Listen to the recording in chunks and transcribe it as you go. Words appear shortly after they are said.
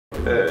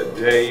Good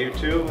day,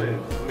 YouTube.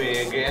 It's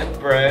me again,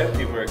 Brad,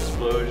 Humor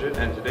Explosion,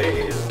 and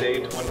today is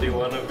day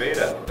 21 of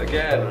VEDA.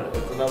 Again,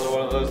 it's another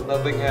one of those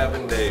nothing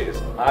happened days.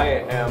 I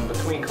am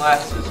between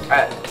classes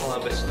at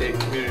Columbus State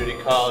Community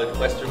College,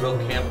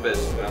 Westerville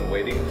campus, and I'm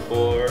waiting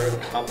for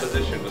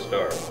composition to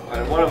start.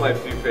 And one of my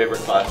few favorite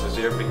classes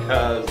here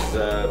because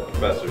the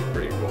professor's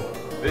pretty cool.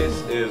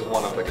 This is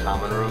one of the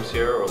common rooms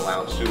here, or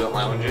student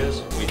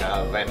lounges. We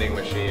have vending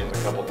machines,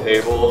 a couple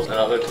tables, and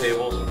other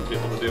tables for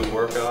people to do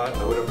work on.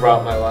 I would have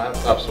brought my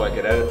laptop so I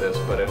could edit this,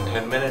 but in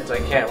 10 minutes I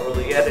can't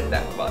really edit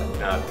that much.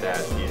 Not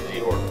that easy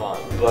or fun.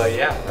 But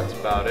yeah, that's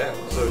about it.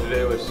 So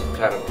today was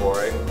kind of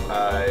boring.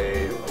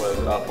 I was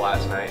up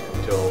last night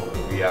until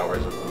the wee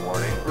hours of the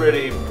morning.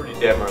 Pretty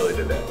damn early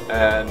today.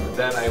 And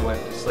then I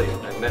went to sleep,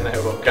 and then I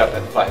woke up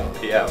at 5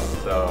 p.m.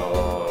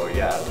 So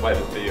yeah, that's why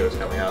this video is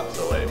coming out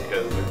so late,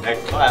 because the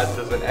next class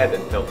doesn't end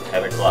until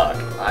 10 o'clock.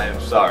 I am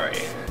sorry.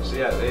 So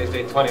yeah, today's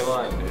day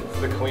 21. It's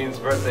the Queen's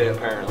birthday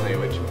apparently,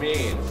 which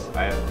means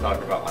I have to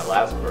talk about my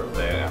last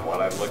birthday and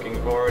what I'm looking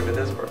forward to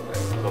this birthday.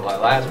 So my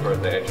last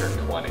birthday I turned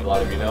 20. A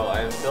lot of you know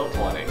I am still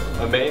 20.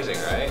 Amazing,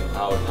 right?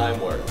 How time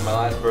works. My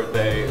last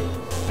birthday,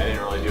 I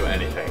didn't really do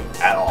anything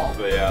at all.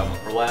 But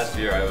for last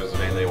year I was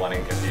mainly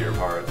wanting computer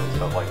parts and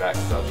stuff like that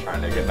because I was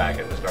trying to get back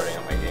into starting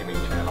on my gaming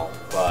channel.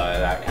 But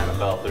that kind of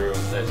fell through,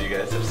 as you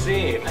guys have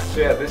seen.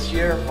 So yeah, this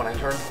year when I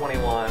turn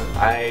 21,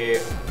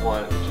 I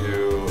want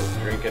to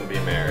drink and be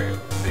merry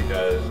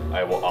because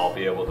I'll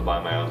be able to buy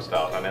my own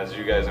stuff. And as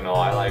you guys know,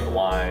 I like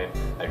wine.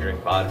 I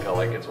drink vodka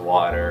like it's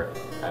water.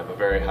 I have a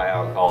very high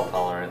alcohol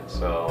tolerance,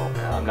 so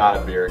I'm not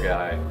a beer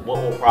guy.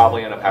 What will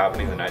probably end up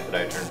happening the night that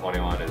I turn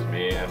 21 is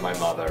me and my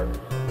mother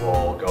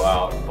will go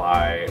out and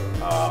buy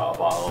a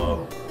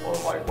bottle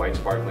of like white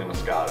sparkling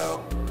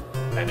Moscato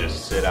and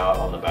just sit out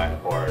on the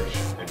back porch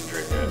and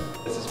drink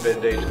it. This has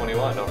been day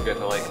 21. Don't forget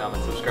to like,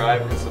 comment,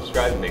 subscribe, because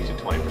subscribing makes you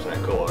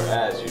 20% cooler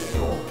as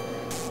usual.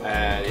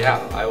 And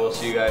yeah, I will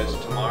see you guys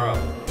tomorrow.